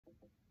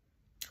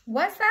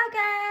What's up,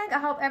 gang? I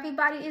hope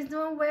everybody is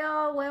doing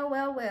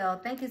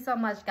well. Thank you so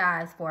much,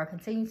 guys, for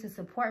continuing to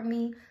support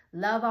me,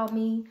 love on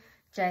me.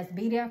 Just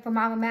be there for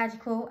Mama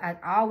Magical. I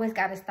always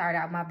got to start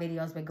out my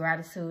videos with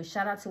gratitude.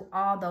 Shout out to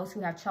all those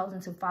who have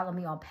chosen to follow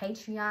me on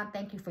Patreon.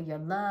 Thank you for your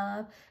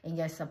love and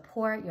your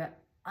support, your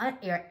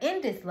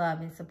endless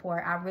love and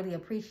support. I really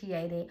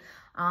appreciate it.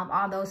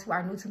 All those who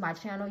are new to my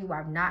channel, you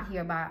are not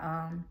here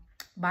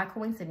by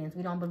coincidence.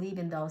 We don't believe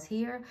in those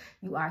here.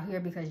 You are here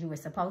because you were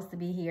supposed to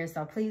be here.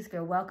 So please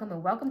feel welcome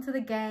and welcome to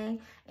the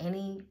gang.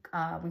 Any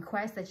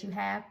requests that you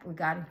have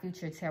regarding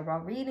future tarot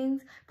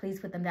readings, please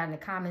put them down in the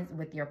comments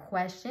with your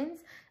questions.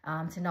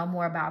 To know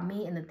more about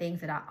me and the things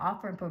that I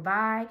offer and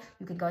provide,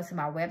 you can go to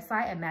my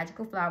website at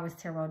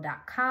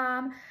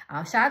magicalflowerstarot.com.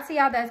 Shout out to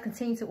y'all that's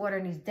continuing to order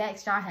these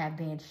decks. Y'all have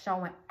been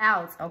showing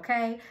out,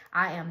 okay?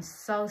 I am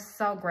so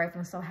grateful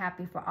and so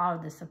happy for all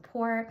of the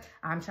support.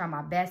 I'm trying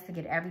my best to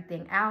get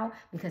everything out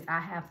because I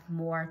have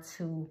more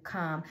to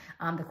come.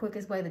 The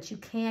quickest way that you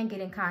can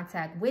get in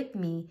contact with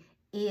me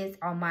is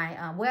on my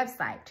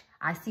website.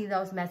 I see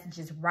those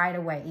messages right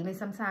away, even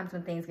sometimes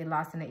when things get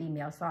lost in the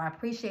email. So I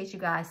appreciate you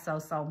guys so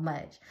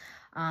much.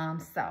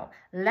 So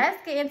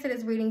let's get into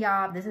this reading,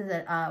 y'all. This is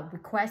a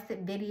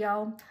requested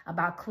video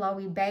about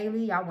Chole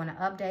Bailey. Y'all want an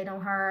update on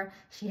her.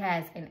 She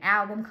has an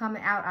album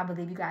coming out. I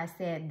believe you guys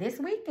said this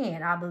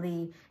weekend, I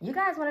believe. You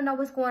guys want to know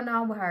what's going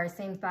on with her. It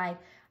seems like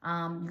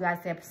you guys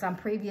said some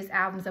previous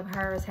albums of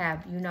hers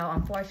have, you know,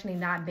 unfortunately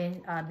not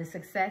been the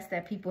success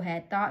that people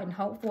had thought and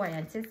hoped for and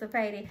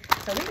anticipated.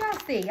 So we gonna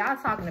see. Y'all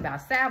talking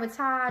about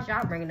sabotage.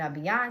 Y'all bringing up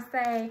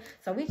Beyonce.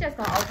 So we just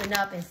gonna open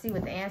up and see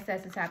what the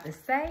ancestors have to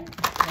say.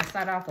 I'm gonna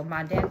start off with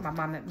my deck, my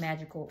Mama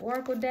Magical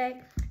Oracle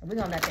deck. And we're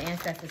gonna let the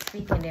ancestors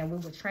speak, and then we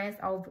will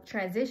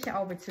transition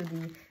over to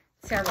the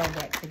tarot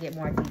deck to get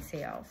more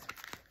details.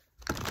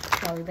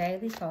 Chole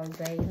Bailey, Chole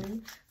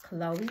Bailey,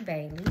 Chole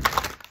Bailey.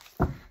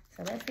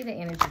 So let's see the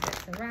energy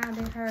that's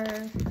surrounding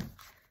her.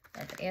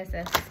 Let the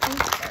ancestors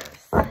speak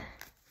first.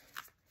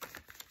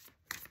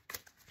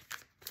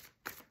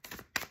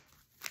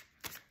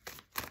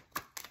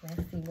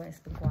 Let's see what's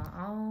been going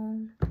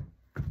on.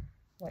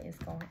 What is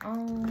going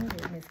on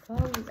with Miss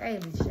Chole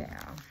Bailey,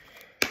 child?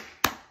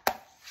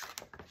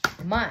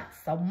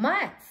 Months.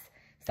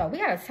 So we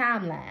got a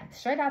timeline.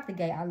 Straight out the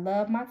gate. I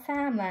love my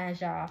timelines,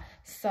 y'all.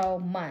 So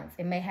months.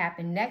 It may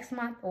happen next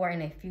month or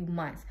in a few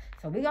months.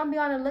 So we're going to be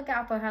on the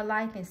lookout for her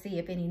life and see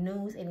if any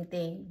news,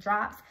 anything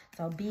drops.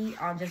 So be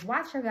on, just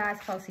watch her guys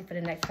closely for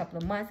the next couple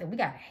of months. And we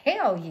got,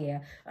 hell yeah,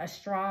 a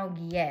strong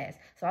yes.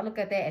 So I look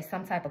at that as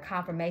some type of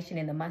confirmation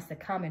in the months to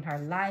come in her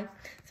life.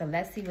 So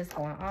let's see what's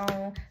going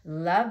on.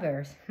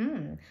 Lovers,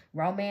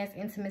 romance,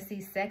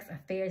 intimacy, sex,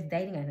 affairs,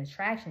 dating, and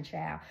attraction,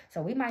 child.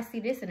 So we might see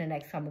this in the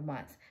next couple of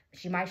months.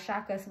 She might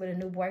shock us with a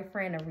new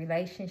boyfriend, a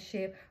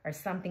relationship, or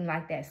something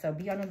like that. So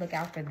be on the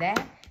lookout for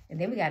that.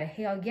 And then we got a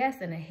hell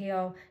yes and a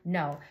hell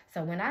no.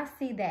 So when I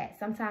see that,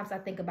 sometimes I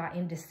think about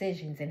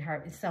indecisions in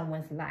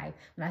someone's life.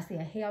 When I see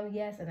a hell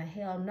yes and a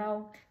hell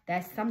no,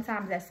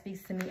 sometimes that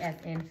speaks to me as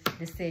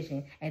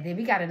indecision. And then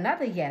we got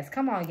another yes.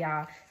 Come on,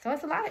 y'all. So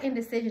it's a lot of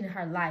indecision in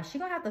her life.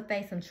 She's going to have to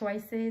face some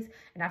choices.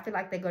 And I feel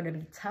like they're going to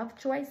be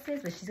tough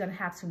choices, but she's going to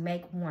have to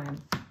make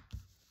one.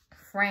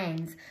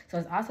 Friends. So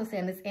it's also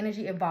saying this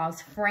energy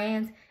involves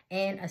friends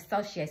and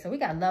associates. So we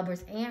got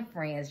lovers and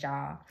friends,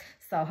 y'all.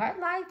 So her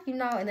life, you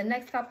know, in the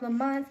next couple of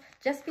months,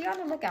 just be on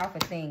the lookout for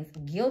things.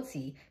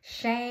 Guilty,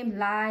 shame,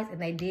 lies,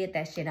 and they did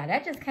that shit. Now,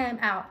 that just came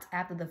out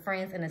after the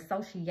friends and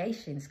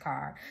associations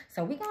card.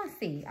 So we're going to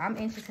see. I'm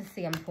interested to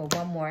see. I'm going to put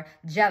one more.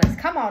 Jealous.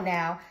 Come on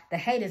now. The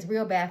hate is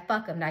real bad.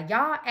 Fuck them. Now,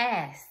 y'all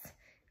asked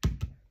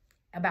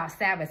about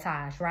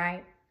sabotage,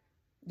 right?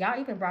 Y'all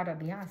even brought up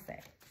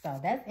Beyonce. So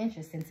that's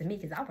interesting to me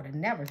because I would have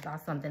never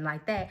thought something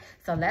like that.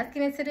 So let's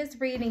get into this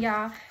reading,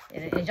 y'all.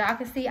 As y'all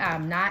can see,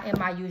 I'm not in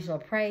my usual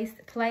place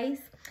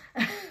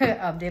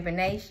of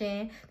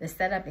divination. The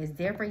setup is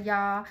different,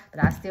 y'all.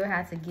 But I still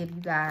have to give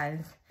you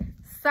guys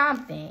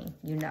something,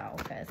 you know.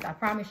 Because I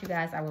promise you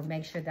guys I will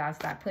make sure that I'll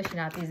start pushing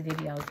out these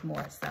videos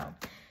more. So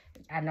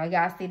I know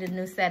y'all see the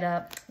new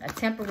setup, a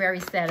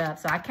temporary setup.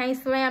 So I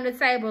can't slam the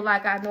table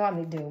like I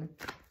normally do.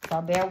 So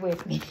bear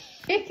with me.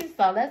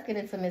 So let's get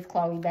into Miss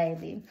Chole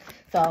Bailey.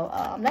 So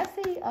let's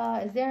see,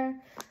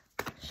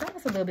 show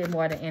us a little bit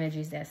more of the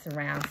energies that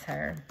surrounds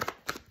her.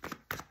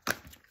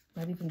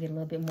 Maybe we can get a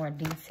little bit more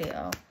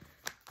detail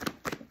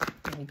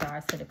in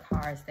regards to the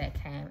cards that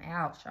came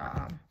out,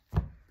 y'all.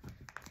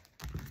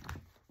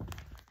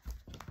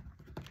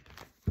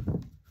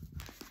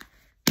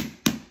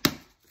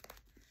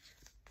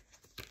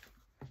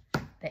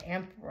 The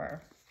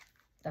Emperor,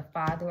 the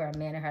father or a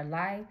man in her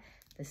life.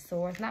 The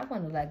Swords, not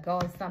wanting to let go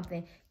of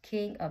something.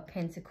 King of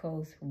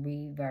Pentacles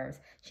reverse.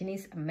 She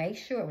needs to make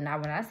sure. Now,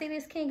 when I see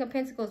this King of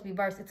Pentacles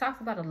reverse, it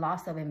talks about a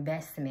loss of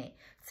investment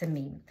to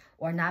me,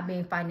 or not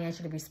being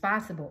financially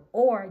responsible,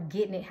 or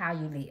getting it how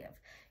you live.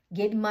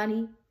 Get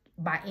money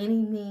by any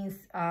means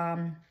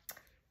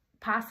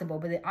possible,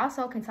 but it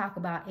also can talk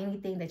about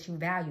anything that you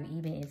value,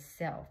 even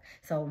itself.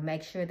 So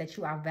make sure that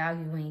you are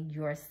valuing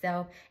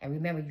yourself, and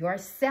remember,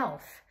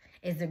 yourself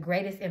is the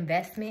greatest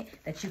investment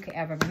that you can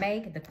ever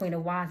make. The Queen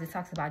of Wands, it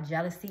talks about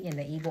jealousy and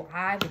the evil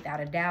eye,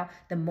 without a doubt.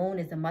 The Moon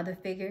is the mother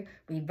figure.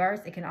 Reverse,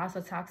 it can also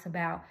talk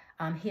about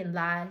hidden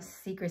lies,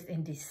 secrets,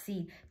 and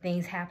deceit.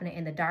 Things happening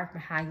in the dark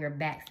behind your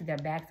back. See, their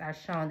backs are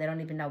shown. They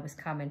don't even know what's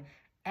coming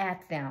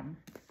at them.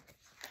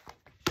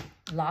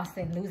 Lost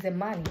and losing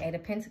money. Eight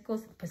of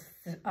Pentacles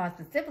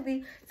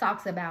specifically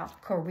talks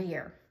about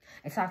career.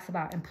 It talks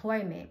about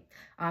employment.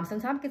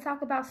 Sometimes it can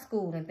talk about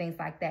school and things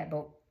like that.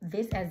 But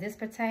this, as this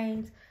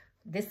pertains,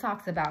 this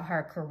talks about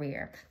her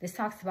career. This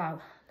talks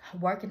about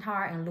working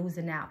hard and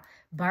losing out,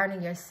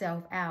 burning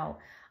yourself out.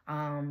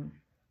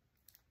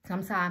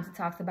 Sometimes it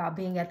talks about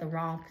being at the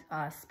wrong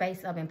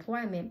space of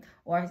employment,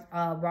 or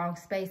wrong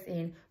space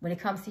in when it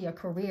comes to your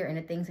career and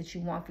the things that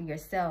you want for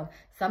yourself.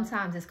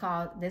 Sometimes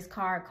this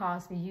card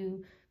calls for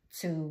you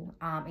to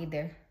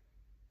either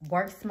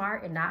work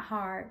smart and not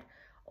hard,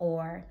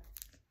 or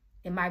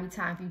it might be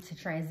time for you to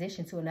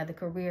transition to another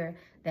career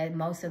that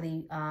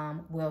mostly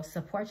will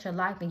support your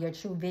life and your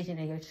true vision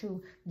and your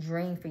true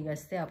dream for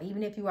yourself.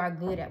 Even if you are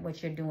good at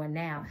what you're doing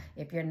now,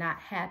 if you're not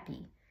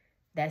happy,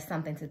 that's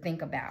something to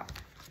think about.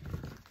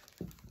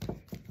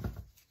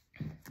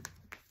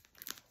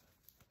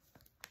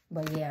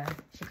 But yeah,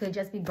 she could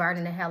just be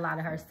burning the hell out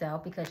of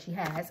herself because she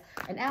has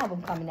an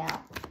album coming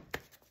out.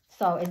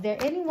 So is there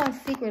anyone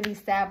secretly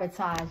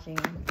sabotaging?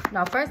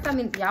 No, first, I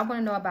mean, y'all want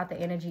to know about the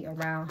energy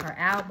around her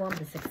album,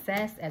 the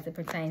success as it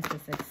pertains to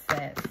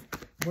success.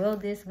 Will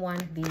this one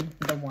be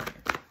the one?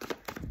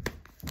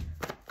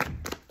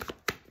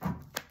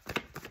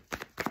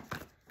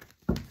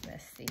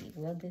 Let's see.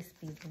 Will this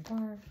be the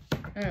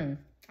one?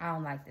 I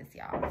don't like this,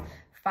 y'all.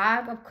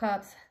 Five of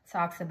Cups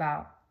talks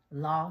about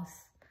loss,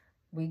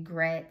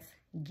 regrets,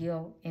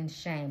 guilt, and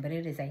shame. But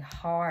it is a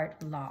hard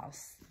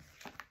loss.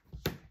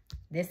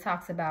 This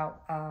talks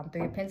about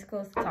Three of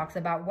Pentacles, talks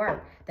about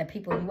work, the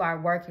people you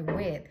are working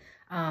with.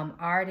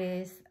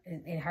 Artists,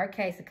 in her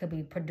case, it could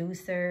be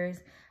producers,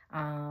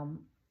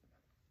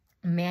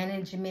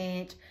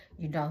 management,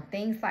 you know,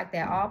 things like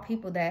that. All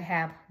people that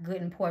have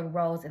good, important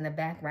roles in the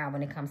background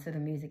when it comes to the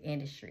music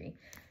industry.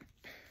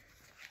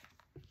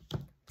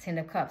 Ten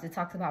of Cups, it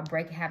talks about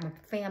having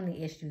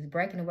family issues,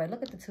 breaking away.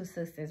 Look at the two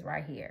sisters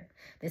right here.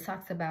 This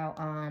talks about,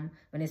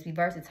 when it's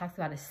reversed, it talks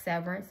about a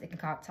severance. It can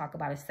talk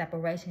about a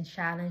separation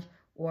challenge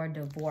or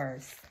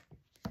divorce.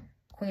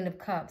 Queen of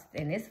Cups,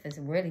 and this is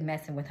really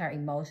messing with her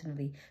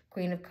emotionally.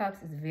 Queen of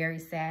Cups is very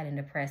sad and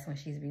depressed when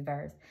she's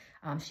reversed.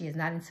 She is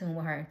not in tune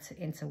with her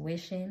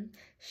intuition.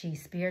 She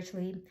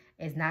spiritually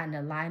is not in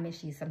alignment.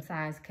 She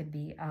sometimes could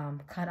be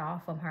cut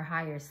off from her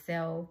higher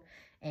self,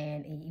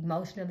 and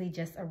emotionally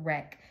just a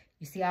wreck.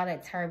 You see all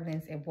that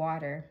turbulence in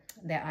water,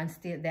 that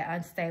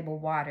unstable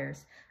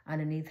waters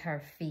underneath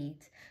her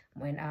feet.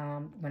 When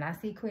I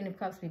see Queen of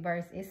Cups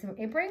reversed,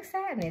 it brings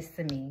sadness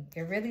to me.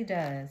 It really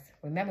does.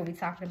 Remember, we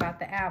talking about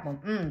the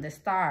album, the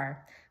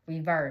star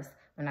reversed.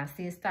 When I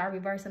see a star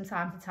reversed,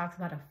 sometimes it talks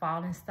about a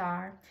falling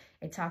star.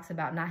 It talks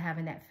about not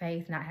having that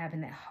faith, not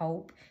having that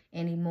hope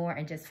anymore,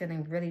 and just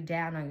feeling really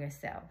down on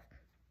yourself.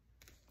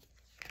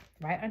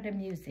 Right under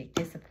music,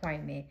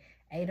 disappointment.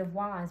 Eight of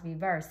Wands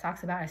reversed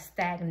talks about a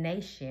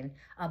stagnation,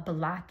 a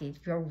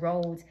blockage, your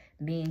roads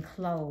being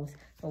closed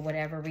for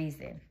whatever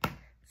reason.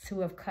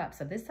 Two of Cups.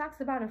 So this talks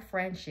about a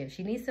friendship.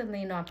 She needs to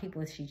lean on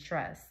people she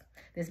trusts.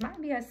 This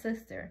might be her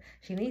sister.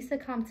 She needs to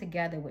come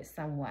together with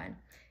someone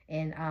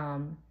and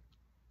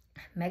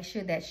make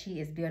sure that she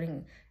is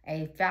building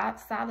a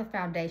solid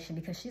foundation,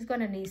 because she's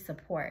going to need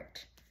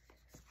support.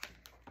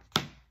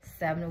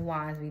 Seven of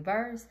Wands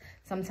reversed.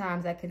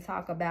 Sometimes I can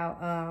talk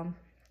about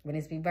when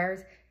it's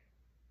reversed,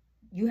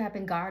 you have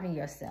been guarding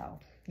yourself.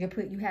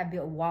 You have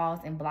built walls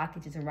and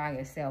blockages around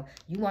yourself.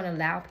 You want to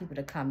allow people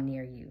to come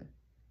near you.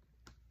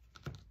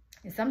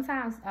 And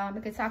sometimes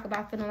it can talk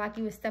about feeling like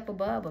you a step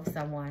above of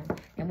someone.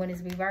 And when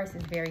it's reversed,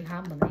 it's very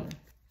humbling.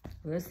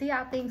 We'll see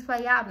how things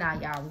play out now,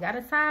 y'all. We got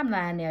a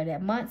timeline there,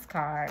 that month's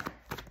card.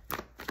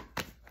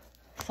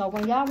 So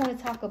when y'all want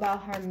to talk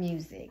about her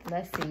music,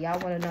 let's see. Y'all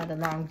want to know the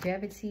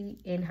longevity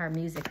in her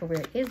music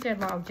career. Is there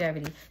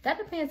longevity? That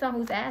depends on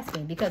who's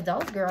asking, because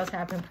those girls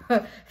have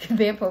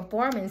been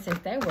performing since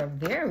they were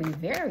very,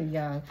 very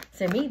young.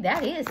 To me,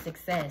 that is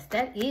success.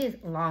 That is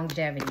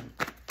longevity.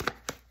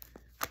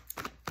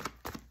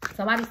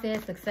 Somebody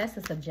said success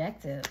is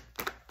subjective.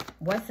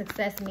 What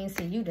success means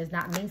to you does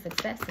not mean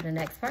success to the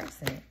next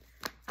person.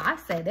 I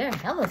say they're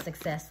hella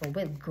successful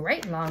with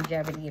great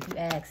longevity, if you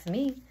ask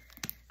me.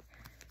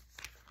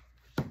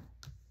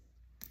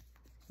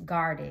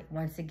 Guarded,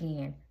 once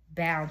again,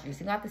 boundaries.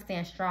 You have to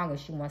stand strong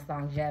if she wants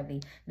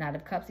longevity. Now, the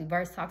Cups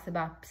reverse talks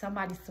about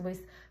somebody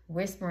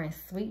whispering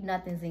sweet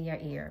nothings in your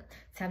ear,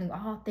 telling you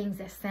all things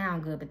that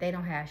sound good, but they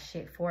don't have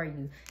shit for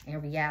you in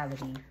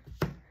reality.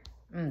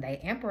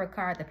 The Emperor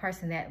card, the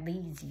person that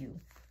leads you.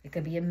 It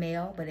could be a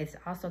male, but it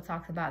also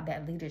talks about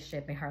that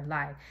leadership in her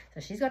life. So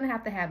she's going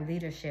to have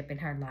leadership in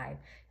her life.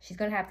 She's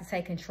going to have to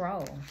take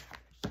control.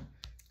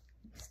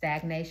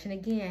 Stagnation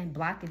again,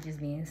 blockages,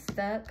 being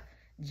stuck,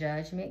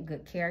 judgment,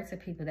 good character,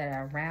 people that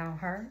are around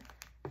her.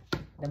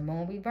 The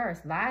moon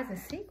reversed, lies and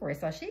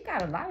secrets. So she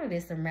got a lot of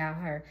this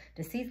around her.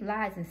 Deceit,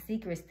 lies, and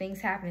secrets, things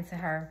happening to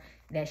her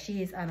that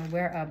she is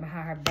unaware of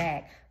behind her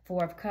back.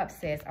 Four of Cups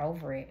says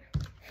over it.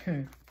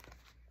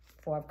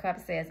 Four of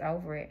Cups says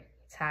over it.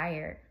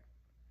 Tired.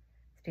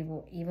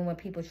 People, even when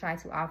people try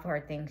to offer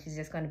her things, she's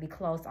just going to be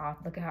closed off.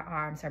 Look at her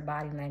arms, her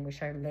body language,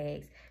 her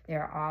legs.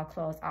 They're all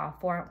closed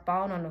off.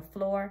 Falling on the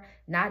floor,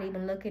 not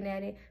even looking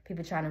at it.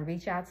 People trying to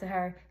reach out to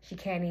her. She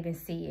can't even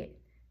see it.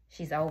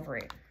 She's over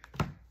it.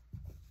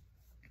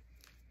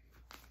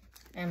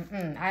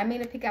 And I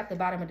mean to pick out the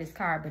bottom of this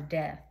card, but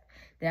death.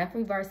 Death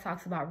reverse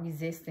talks about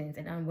resistance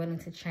and unwilling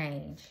to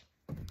change,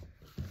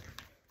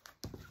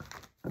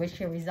 which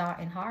can result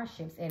in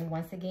hardships and,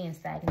 once again,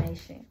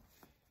 stagnation.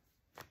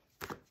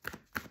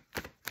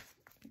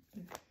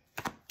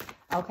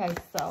 Okay,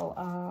 so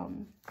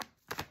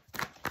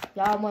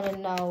y'all want to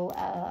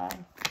know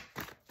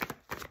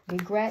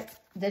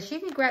regret. Does she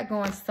regret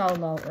going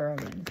solo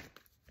early?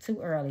 Too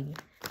early?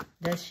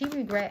 Does she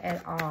regret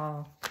at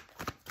all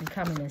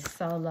becoming a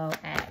solo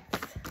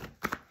act?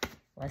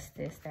 What's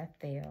this that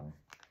fell?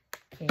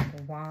 King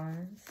of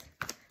Wands.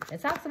 It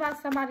talks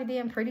about somebody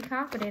being pretty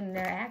confident in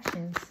their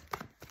actions.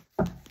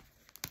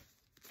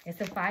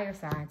 It's a fire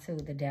sign too,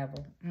 the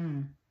Devil.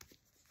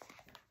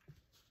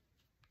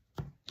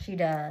 She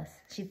does.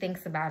 She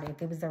thinks about it.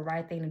 If it was the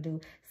right thing to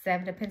do.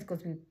 Seven of Pentacles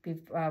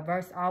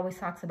verse always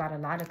talks about a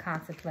lot of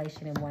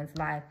contemplation in one's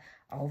life.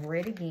 Over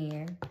it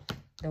again.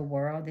 The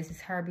world. This is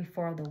her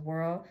before the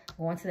world.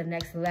 Going to the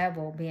next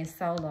level, being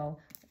solo,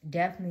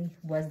 definitely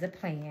was the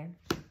plan.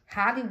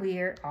 Highly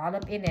weird. All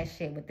up in that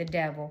shit with the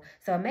Devil.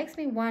 So it makes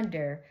me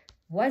wonder,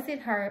 was it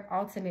her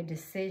ultimate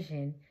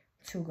decision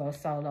to go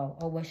solo,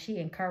 or was she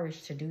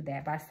encouraged to do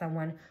that by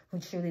someone who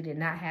truly did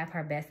not have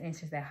her best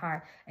interests at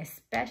heart,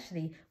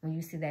 especially when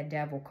you see that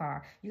Devil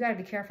card? You got to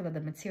be careful of the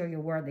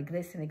material world, the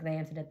glitz and the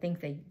glams, and the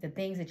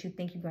things that you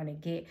think you're going to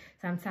get.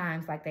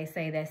 Sometimes, like they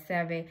say, that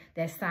seven,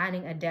 that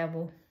signing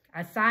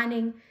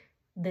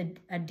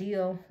a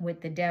deal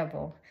with the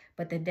Devil.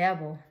 But the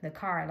Devil, the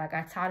card, like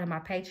I taught in my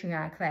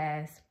Patreon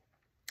class,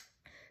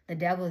 the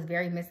Devil is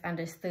very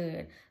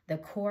misunderstood. The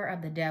core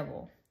of the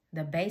Devil,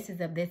 the basis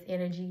of this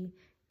energy,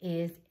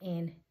 is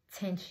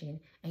intention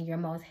and your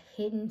most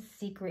hidden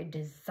secret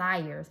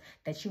desires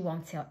that you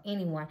won't tell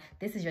anyone.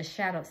 This is your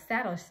shadow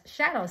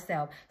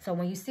self. So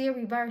when you see a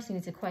reverse, you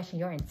need to question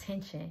your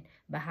intention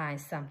behind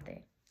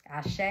something.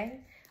 Ashe?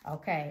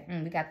 Okay,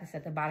 we got this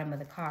at the bottom of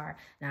the card.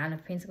 Nine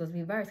of Pentacles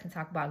reverse can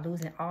talk about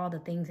losing all the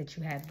things that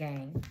you have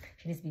gained.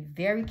 She needs to be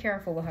very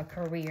careful with her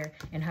career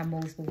and her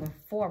moves moving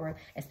forward,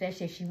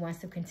 especially if she wants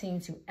to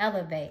continue to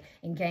elevate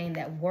and gain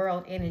that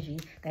world energy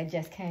that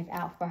just came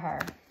out for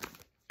her.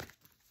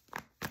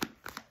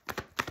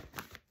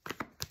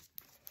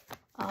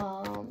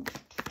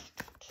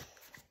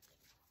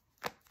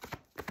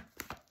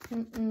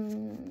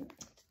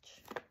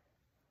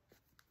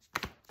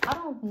 I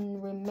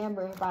don't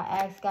remember if I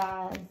asked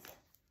guys.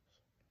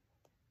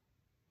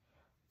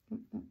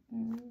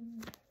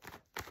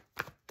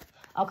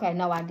 Okay,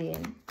 no, I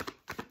didn't.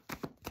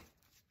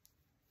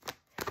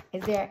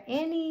 Is there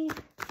any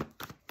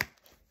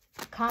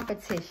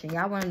competition?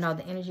 Y'all want to know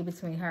the energy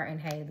between her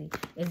and Haley.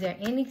 Is there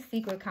any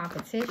secret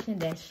competition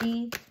that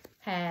she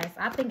has?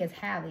 I think it's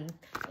Hallie.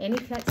 Any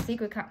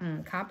secret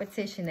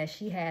competition that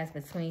she has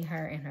between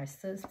her and her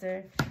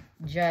sister?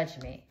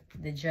 Judgment.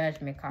 The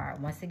Judgment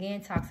card. Once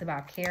again, talks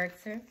about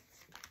character.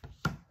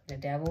 The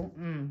Devil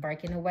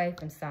breaking away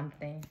from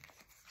something.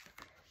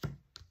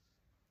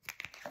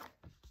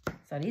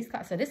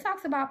 So this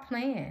talks about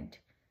planned.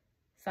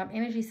 Some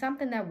energy,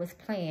 something that was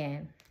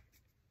planned.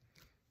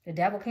 The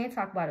Devil can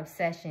talk about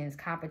obsessions,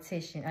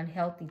 competition,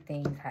 unhealthy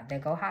things. They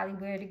go highly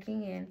weird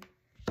again.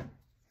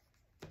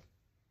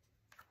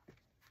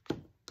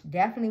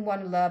 Definitely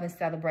want love and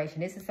celebration.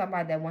 This is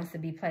somebody that wants to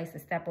be placed a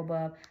step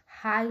above,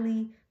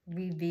 highly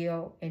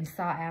revealed and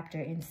sought after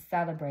and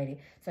celebrated.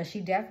 So she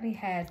definitely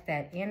has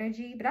that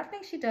energy, but I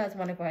think she does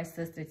want to go her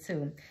sister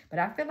too. But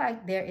I feel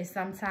like there is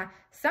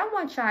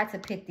someone tried to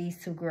pit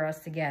these two girls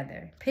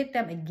together, pit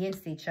them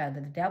against each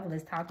other. The Devil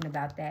is talking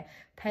about that.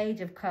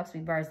 Page of Cups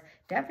reverse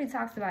definitely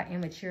talks about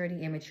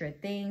immaturity, immature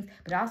things,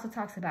 but also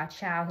talks about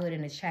childhood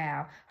and a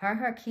child. Her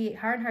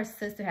and her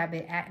sister have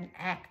been at an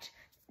act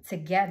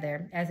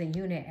together as a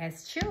unit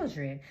as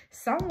children.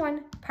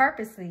 Someone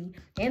purposely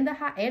in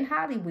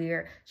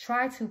Hollywood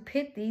tried to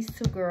pit these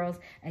two girls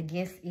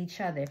against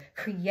each other,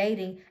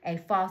 creating a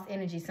false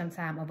energy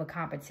sometime of a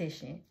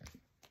competition.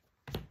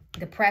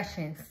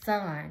 Depression,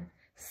 sun,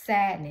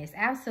 sadness.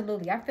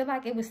 Absolutely. I feel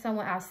like it was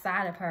someone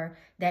outside of her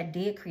that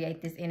did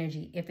create this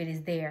energy, if it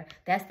is there.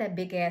 That's that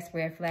big ass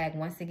red flag.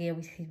 Once again,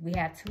 we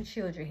have two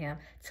children here.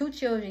 Two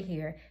children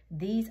here.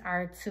 These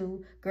are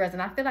two girls.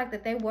 And I feel like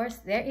that there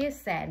is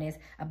sadness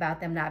about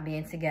them not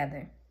being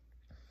together.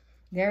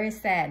 There is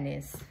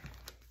sadness.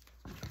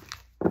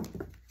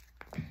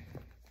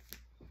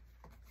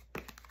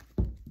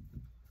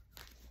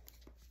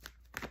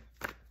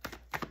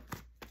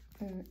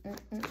 I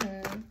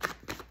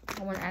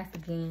want to ask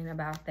again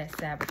about that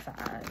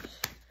sabotage.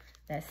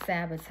 that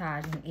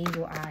sabotaging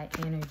evil eye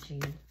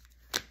energy.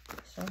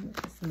 Show me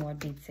some more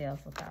details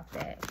about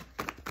that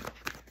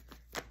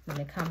when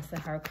it comes to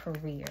her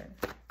career.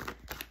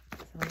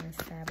 Someone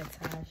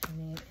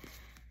sabotaging it.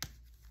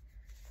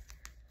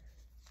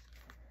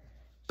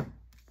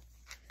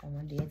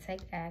 Someone did take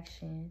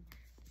action.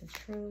 The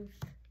truth.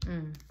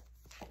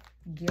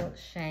 Guilt,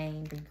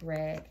 shame,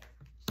 regret.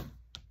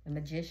 The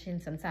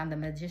magician. Sometimes the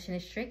magician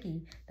is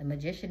tricky. The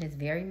magician is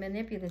very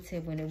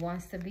manipulative when it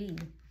wants to be.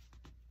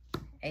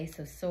 Ace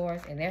of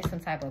Swords. And there's some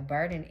type of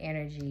burden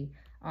energy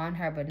on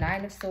her. But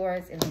Nine of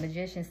Swords, and the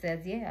magician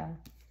says, yeah.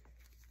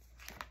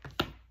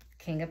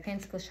 King of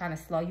Pentacles trying to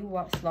slow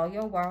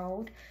your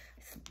world.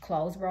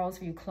 Close roads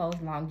for you. Close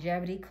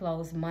longevity.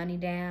 Close money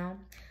down.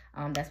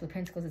 That's what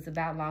Pentacles is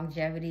about,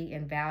 longevity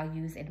and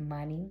values and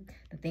money,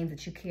 the things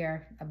that you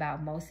care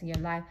about most in your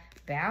life.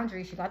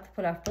 Boundaries, you got to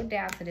put a foot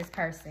down to this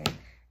person.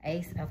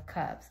 Ace of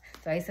Cups.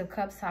 So Ace of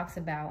Cups talks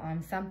about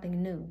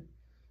something new.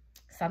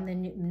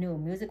 Something new.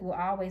 Music will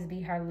always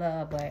be her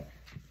love, but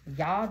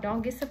y'all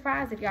don't get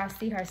surprised if y'all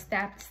see her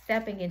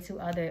stepping into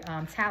other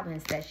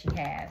talents that she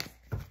has.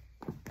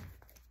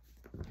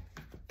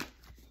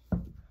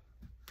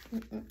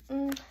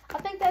 I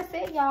think that's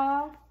it,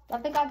 y'all. I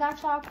think I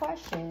got y'all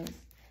questions.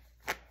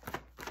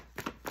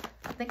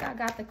 I think I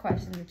got the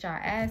questions that y'all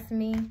asked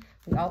me.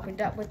 We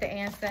opened up with the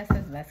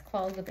ancestors. Let's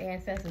close with the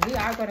ancestors. We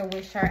are going to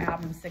wish her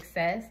album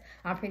success.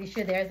 I'm pretty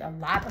sure there's a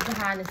lot of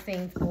behind the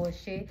scenes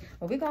bullshit,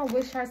 but we're going to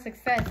wish her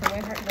success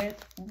and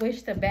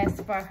wish the best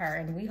for her.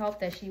 And we hope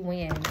that she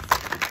wins,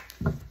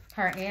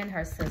 her and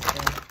her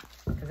sister,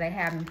 because they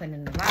have been putting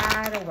in a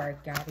lot of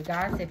work, y'all.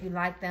 Regardless if you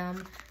like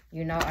them,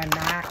 you know, or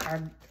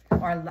not,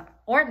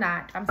 or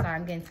not. I'm sorry,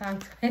 I'm getting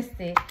tongue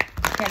twisted.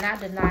 You cannot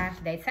deny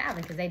their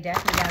talent, because they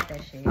definitely got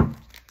that shit.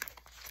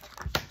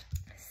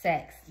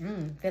 Sex.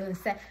 Feeling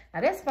sex. Now,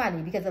 that's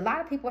funny, because a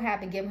lot of people have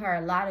been giving her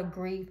a lot of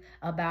grief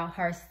about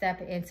her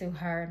stepping into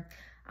her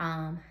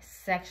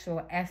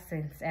sexual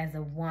essence as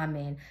a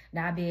woman,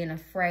 not being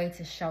afraid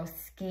to show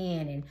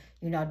skin, and,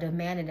 you know,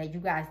 demanding that you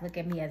guys look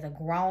at me as a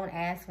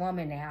grown-ass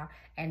woman now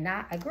and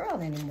not a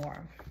girl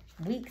anymore.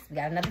 Weeks. We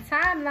got another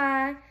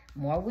timeline.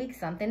 More weeks.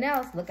 Something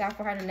else. Look out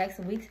for her in the next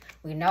weeks.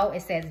 We know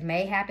it says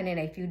may happen in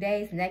a few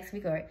days, next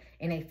week, or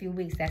in a few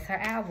weeks. That's her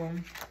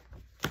album.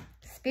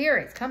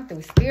 Spirits come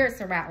through. Spirits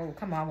surround. Oh,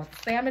 come on. We'll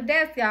stay on the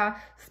desk, y'all.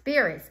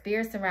 Spirits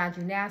surround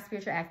you now.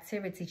 Spiritual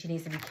activity. She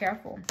needs to be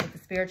careful with the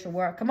spiritual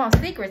world. Come on,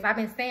 secrets. I've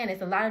been saying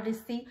there's a lot of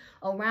deceit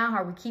around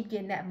her. We keep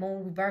getting that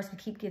moon reverse. We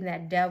keep getting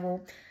that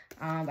devil.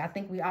 I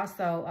think we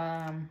also,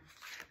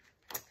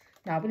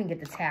 no, we didn't get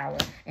the Tower.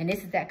 And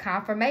this is that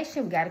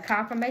confirmation. We got a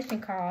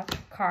confirmation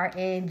card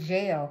in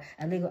jail.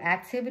 Illegal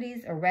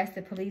activities,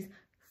 arrested police,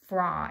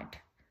 fraud,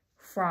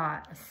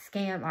 a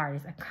scam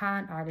artist, a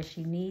con artist.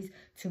 She needs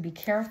to be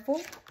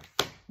careful.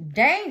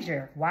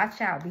 Danger.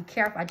 Watch out. Be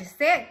careful. I just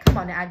said, come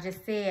on now. I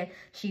just said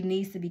she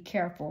needs to be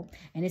careful.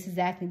 And it's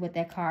exactly what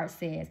that card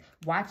says.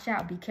 Watch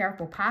out. Be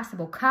careful.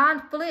 Possible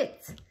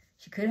conflict.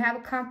 She could have a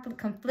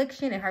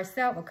confliction in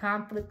herself, a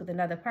conflict with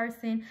another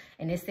person.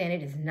 And it's saying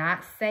it is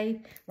not safe.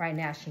 Right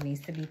now, she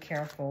needs to be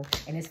careful.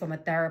 And it's from a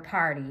third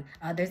party.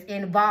 Others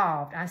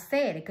involved. I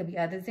said it could be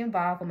others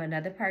involved from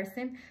another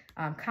person.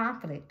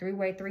 Conflict,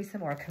 three-way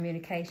threesome, or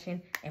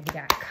communication. And we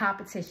got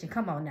competition.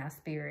 Come on now,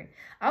 Spirit.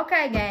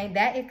 Okay, gang.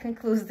 That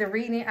concludes the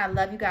reading. I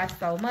love you guys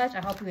so much. I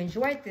hope you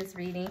enjoyed this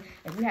reading.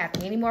 If you have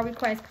any more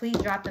requests, please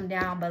drop them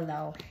down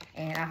below.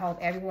 And I hope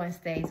everyone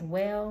stays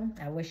well.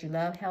 I wish you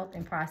love, health,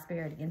 and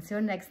prosperity. Until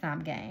next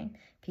time, gang.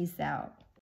 Peace out.